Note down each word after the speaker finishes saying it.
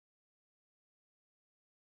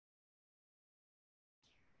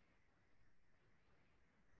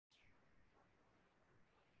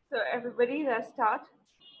So everybody, let's start.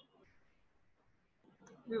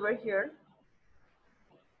 We were here.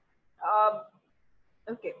 Um,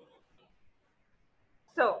 okay.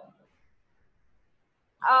 So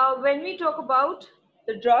when we talk about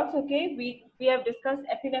the drugs, okay, we have discussed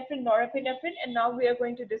epinephrine, norepinephrine, and now we are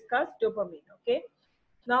going to discuss dopamine. Okay.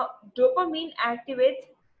 Now dopamine activates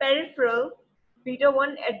peripheral beta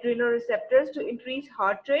 1 adrenoreceptors to increase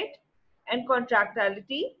heart rate and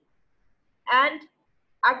contractility, and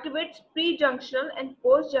activates pre-junctional and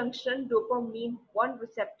post-junctional dopamine 1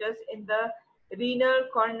 receptors in the renal,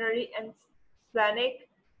 coronary, and splenic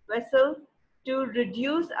vessel to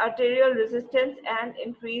reduce arterial resistance and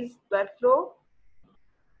increase blood flow.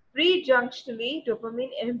 Pre-junctionally,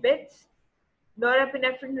 dopamine inhibits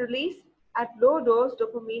norepinephrine release. At low dose,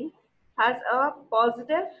 dopamine has a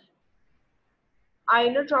positive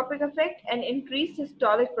inotropic effect and increased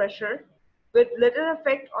systolic pressure, with little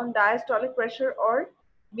effect on diastolic pressure or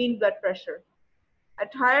mean blood pressure.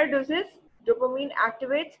 At higher doses, dopamine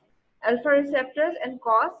activates alpha receptors and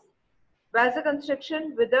causes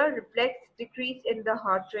vasoconstriction with a reflex decrease in the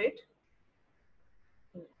heart rate.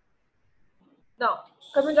 Now,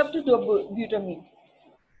 coming up to dobutamine.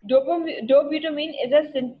 Dobutamine is a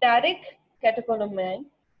synthetic catecholamine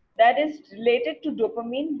that is related to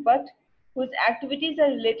dopamine but whose activities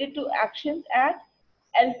are related to actions at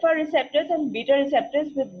alpha receptors and beta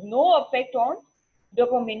receptors with no effect on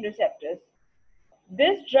dopamine receptors.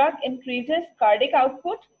 This drug increases cardiac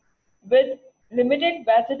output with limited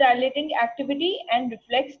vasodilating activity and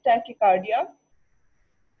reflex tachycardia.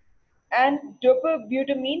 And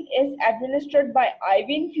dobutamine is administered by IV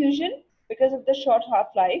infusion because of the short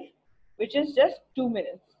half-life, which is just 2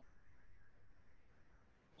 minutes.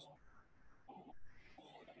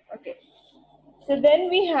 Okay. So then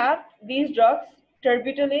we have these drugs: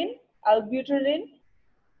 terbutaline, albuterol,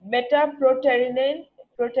 metoprolol,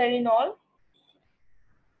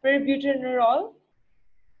 pirbutenolol,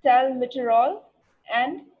 salmeterol,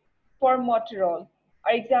 and formoterol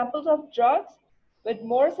are examples of drugs with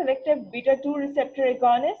more selective beta-2 receptor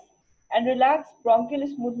agonists and relaxed bronchial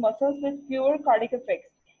smooth muscles with fewer cardiac effects.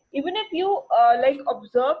 Even if you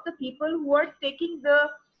observe the people who are taking the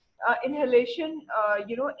inhalation,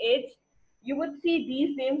 aids, you would see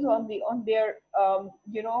these names on their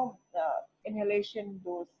inhalation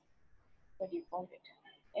dose. What do you call it?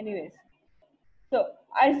 Anyways. So,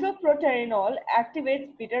 isoproterenol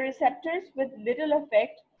activates beta receptors with little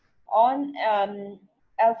effect on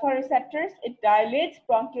alpha receptors. It dilates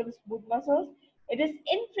bronchial smooth muscles. It is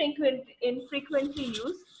infrequently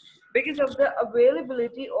used because of the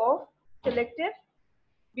availability of selective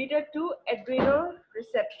beta 2 adrenal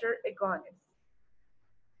receptor agonists.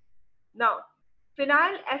 Now,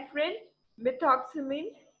 phenylephrine,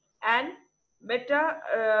 methoxamine, and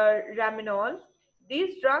metaraminol,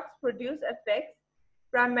 these drugs produce effects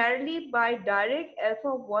primarily by direct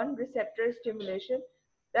alpha-1 receptor stimulation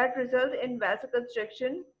that result in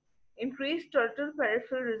vasoconstriction, increased total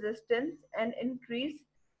peripheral resistance, and increased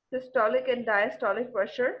systolic and diastolic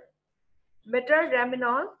pressure.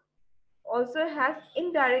 Metaraminol also has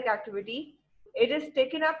indirect activity. It is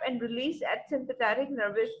taken up and released at sympathetic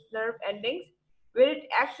nerve endings, where it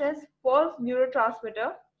acts as false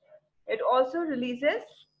neurotransmitter. It also releases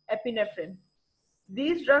epinephrine.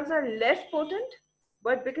 These drugs are less potent,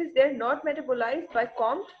 but because they're not metabolized by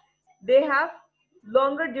COMT, they have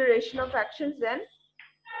longer duration of actions than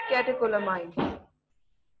catecholamines.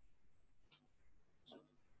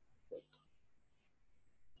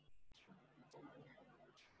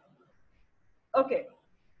 Okay,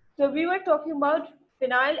 so we were talking about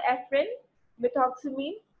phenylephrine,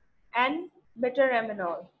 methoxamine, and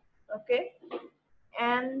metaraminol. Okay,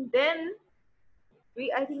 and then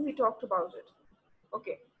I think we talked about it.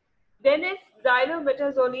 Okay, then is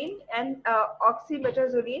xylometazoline and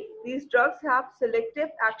oxymetazoline. These drugs have selective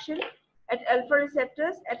action at alpha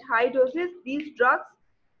receptors at high doses. These drugs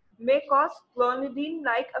may cause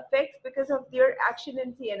clonidine-like effects because of their action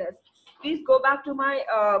in CNS. Please go back to my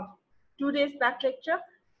 2 days back lecture,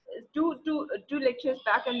 two lectures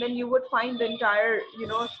back, and then you would find the entire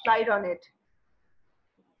slide on it.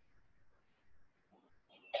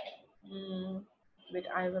 Wait,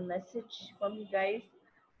 I have a message from you guys.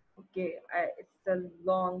 Okay, it's a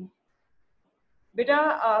long.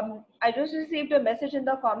 Beta, I just received a message in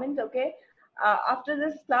the comments. Okay, after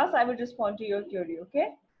this class, I will respond to your query.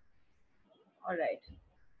 Okay. All right.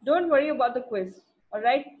 Don't worry about the quiz. All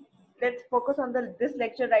right. Let's focus on this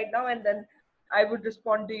lecture right now, and then I would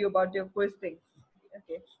respond to you about your quiz thing.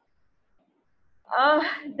 Okay.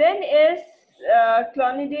 Then is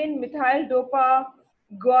clonidine, methyl dopa,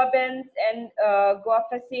 guabens and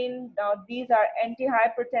guanfacine. Now, these are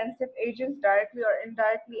antihypertensive agents directly or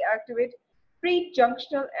indirectly activate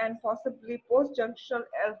pre-junctional and possibly post-junctional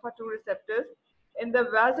alpha-2 receptors in the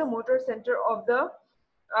vasomotor center of the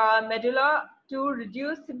medulla to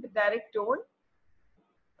reduce sympathetic tone.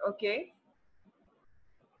 Okay.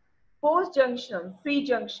 Post-junctional,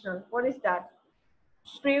 pre-junctional, what is that?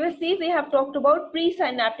 Previously, we have talked about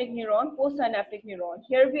presynaptic neuron, postsynaptic neuron.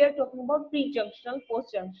 Here we are talking about pre-junctional,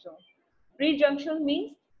 post-junctional. Pre-junctional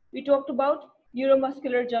means we talked about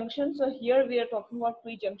neuromuscular junction. So here we are talking about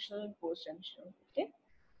pre-junctional and post-junctional. Okay.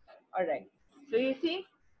 All right. So you see,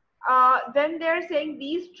 then they're saying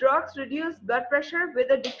these drugs reduce blood pressure with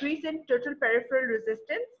a decrease in total peripheral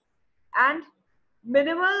resistance and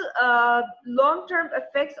minimal long-term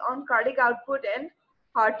effects on cardiac output and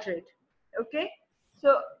heart rate. Okay.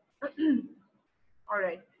 So, all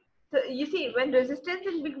right. So you see, when resistance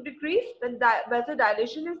is decreased, when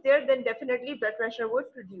vasodilation is there, then definitely blood pressure would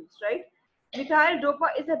reduce, right? Methyl dopa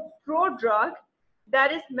is a prodrug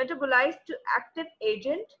that is metabolized to active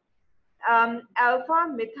agent alpha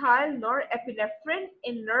methyl norepinephrine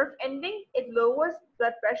in nerve ending. It lowers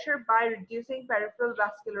blood pressure by reducing peripheral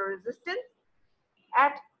vascular resistance.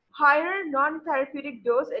 At higher non-therapeutic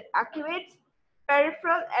dose, it activates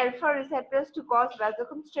peripheral alpha receptors to cause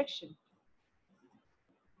vasoconstriction.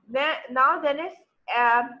 Then is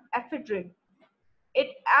ephedrine. It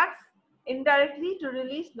acts indirectly to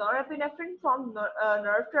release norepinephrine from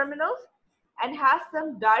nerve terminals and has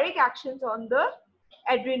some direct actions on the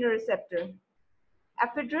adrenoreceptor.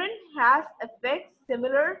 Ephedrine has effects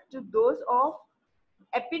similar to those of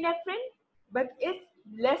epinephrine but is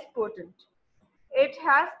less potent. It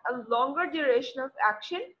has a longer duration of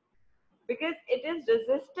action because it is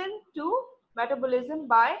resistant to metabolism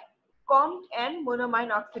by COMT and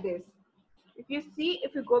monoamine oxidase. If you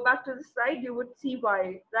go back to the slide, you would see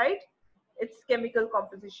why, right? Its chemical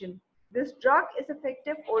composition. This drug is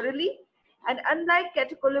effective orally and unlike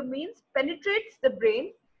catecholamines, penetrates the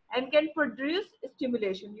brain and can produce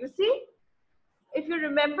stimulation. You see, if you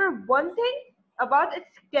remember one thing about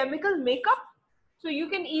its chemical makeup, so you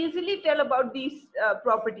can easily tell about these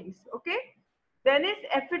properties, okay? Then is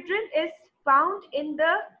ephedrine is found in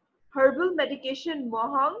the herbal medication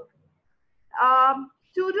mohang.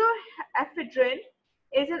 Pseudoephedrine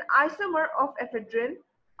is an isomer of ephedrine.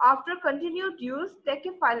 After continued use,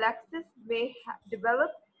 tachyphylaxis may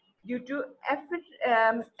develop due to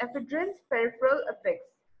ephedrine's peripheral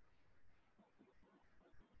effects.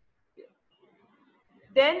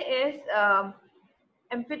 Then is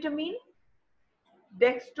amphetamine,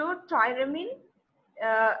 dextrotyramine,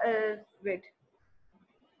 wait,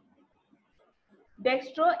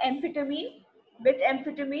 dextroamphetamine,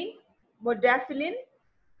 methamphetamine, modafinil,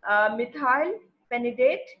 methyl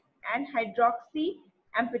penidate, and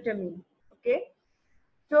hydroxyamphetamine. Okay,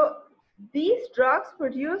 so these drugs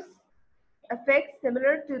produce effects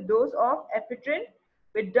similar to those of ephedrine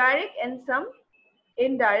with direct and some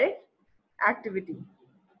indirect activity.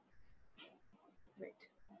 Right.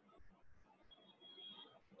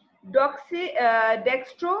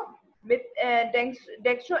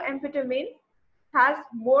 Dextroamphetamine has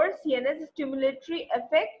more CNS stimulatory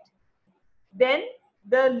effect than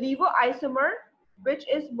the levoisomer, which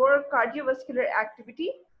is more cardiovascular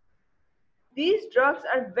activity. These drugs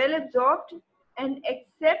are well absorbed and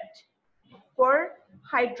except for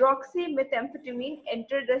hydroxymethamphetamine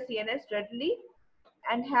enter the CNS readily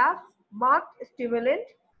and have marked stimulant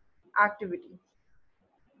activity.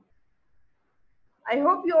 I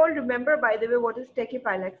hope you all remember, by the way, what is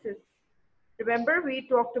tachyphylaxis. Remember, we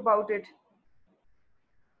talked about it.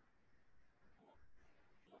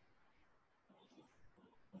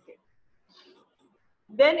 Okay.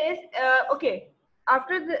 Then is okay.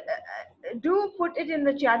 After the do put it in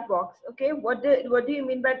the chat box. Okay, what do you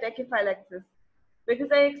mean by tachyphylaxis?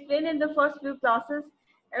 Because I explained in the first few classes,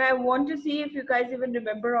 and I want to see if you guys even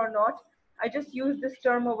remember or not. I just use this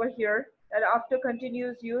term over here that after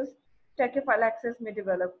continuous use, tachyphylaxis may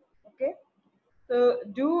develop. Okay. So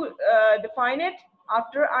do define it.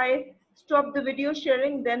 After I stop the video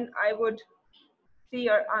sharing, then I would see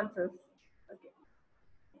your answers. Okay.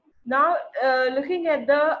 Now looking at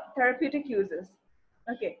the therapeutic uses.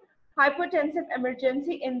 Okay. Hypertensive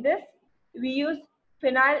emergency. In this, we use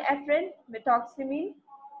phenylephrine, methoxamine,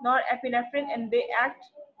 norepinephrine, and they act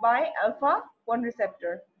by alpha-1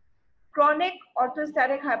 receptor. Chronic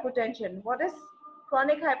orthostatic hypotension. What is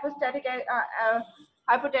chronic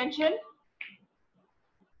hypotension?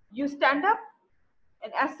 You stand up,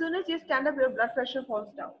 and as soon as you stand up, your blood pressure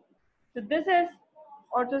falls down. So this is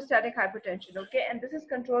orthostatic hypertension, okay? And this is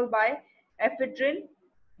controlled by ephedrine,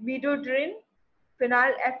 midodrine,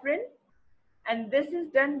 phenylephrine, and this is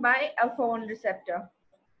done by alpha 1 receptor.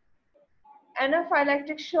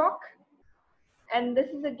 Anaphylactic shock, and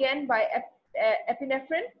this is again by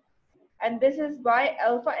epinephrine, and this is by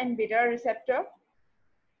alpha and beta receptor.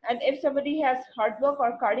 And if somebody has heart block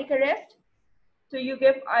or cardiac arrest, so you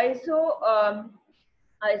give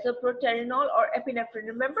isoproterenol or epinephrine.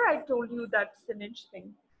 Remember I told you that syringe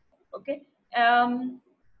thing. Okay.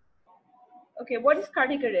 Okay, what is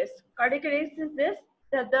cardiac arrest? Cardiac arrest is this,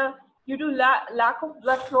 that the due to lack of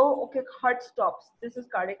blood flow, okay, heart stops. This is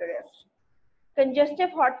cardiac arrest.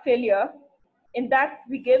 Congestive heart failure, in that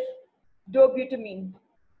we give dobutamine.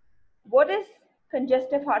 What is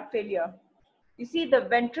congestive heart failure? You see the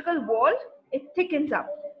ventricle wall, it thickens up.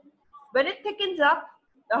 When it thickens up,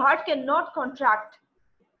 the heart cannot contract.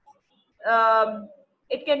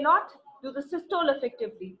 It cannot do the systole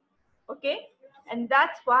effectively. Okay, and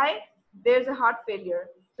that's why there's a heart failure.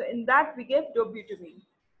 So in that we give dobutamine.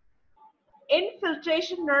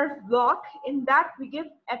 Infiltration nerve block, in that we give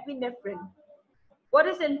epinephrine. What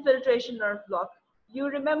is infiltration nerve block? You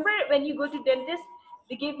remember when you go to dentist,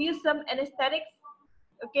 they give you some anesthetics,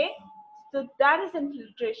 okay? So that is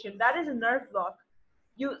infiltration, that is a nerve block.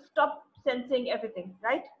 You stop sensing everything,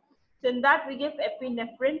 right? So in that we give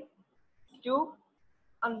epinephrine to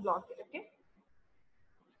unblock it, okay?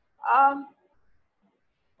 Um,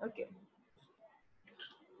 okay.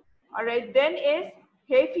 All right, then is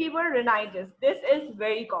hay fever rhinitis. This is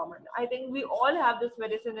very common. I think we all have this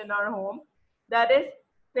medicine in our home. That is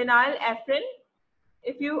phenylephrine.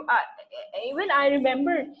 If you, even I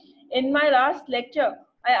remember in my last lecture,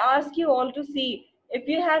 I asked you all to see if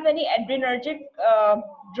you have any adrenergic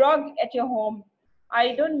drug at your home.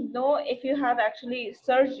 I don't know if you have actually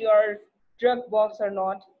searched your drug box or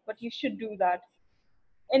not, but you should do that.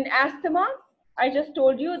 In asthma, I just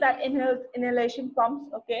told you that inhalation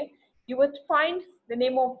pumps, okay? You would find the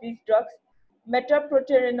name of these drugs,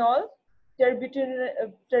 metoprolol,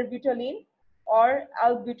 terbutaline, or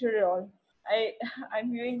albuterol. I'm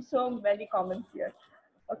hearing so many comments here.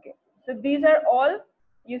 Okay, so these are all,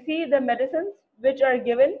 you see the medicines which are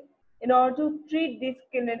given in order to treat these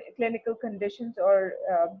clinical conditions, or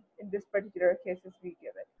in this particular cases we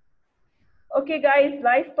give it. Okay guys,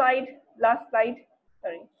 last slide,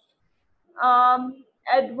 sorry.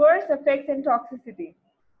 Adverse effects and toxicity.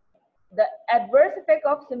 The adverse effect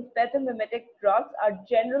of sympathomimetic drugs are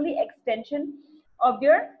generally extension of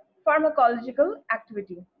their pharmacological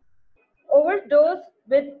activity. Overdose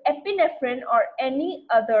with epinephrine or any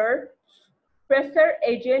other pressor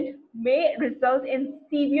agent may result in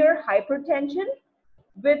severe hypertension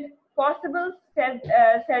with possible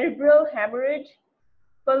cerebral hemorrhage,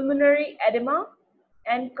 pulmonary edema,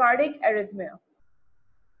 and cardiac arrhythmia.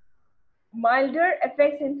 Milder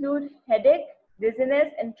effects include headache,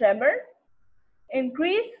 dizziness, and tremor.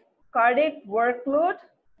 Increased cardiac workload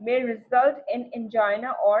may result in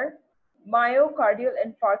angina or myocardial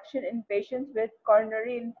infarction in patients with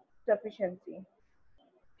coronary insufficiency.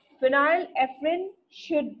 Phenylephrine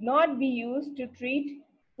should not be used to treat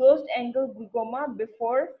closed angle glaucoma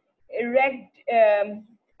before erect,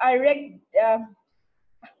 erect,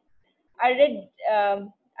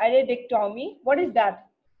 iridectomy. What is that?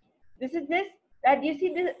 This is this, that you see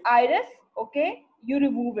this iris, okay, you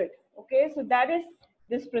remove it, okay, so that is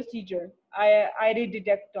this procedure,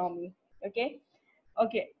 iridectomy, okay.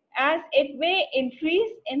 Okay, as it may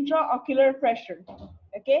increase intraocular pressure,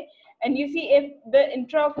 okay, and you see if the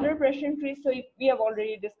intraocular pressure increase, so we have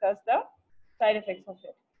already discussed the side effects of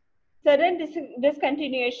it. Sudden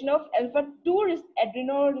discontinuation of alpha 2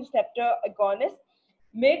 adrenoreceptor agonist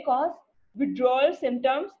may cause withdrawal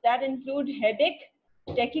symptoms that include headache,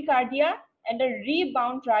 tachycardia, and a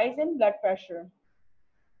rebound rise in blood pressure.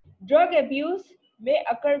 Drug abuse may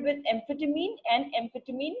occur with amphetamine and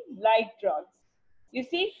amphetamine-like drugs. You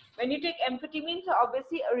see, when you take amphetamine, so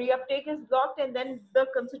obviously a reuptake is blocked and then the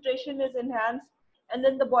concentration is enhanced and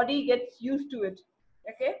then the body gets used to it.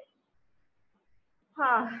 Okay.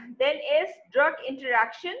 Then is drug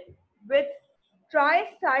interaction with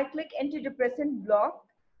tricyclic antidepressant block.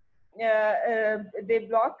 They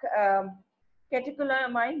block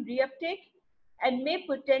catecholamine reuptake and may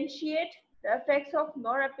potentiate the effects of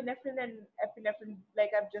norepinephrine and epinephrine,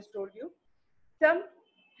 like I've just told you. Some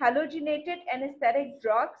halogenated anesthetic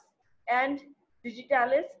drugs and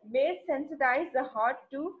digitalis may sensitize the heart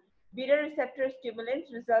to beta receptor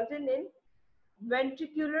stimulants, resulting in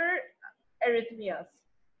ventricular arrhythmias.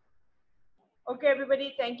 Okay,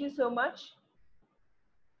 everybody, thank you so much.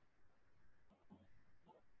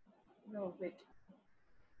 No, wait.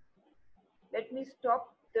 Let me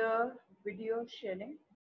stop the video sharing.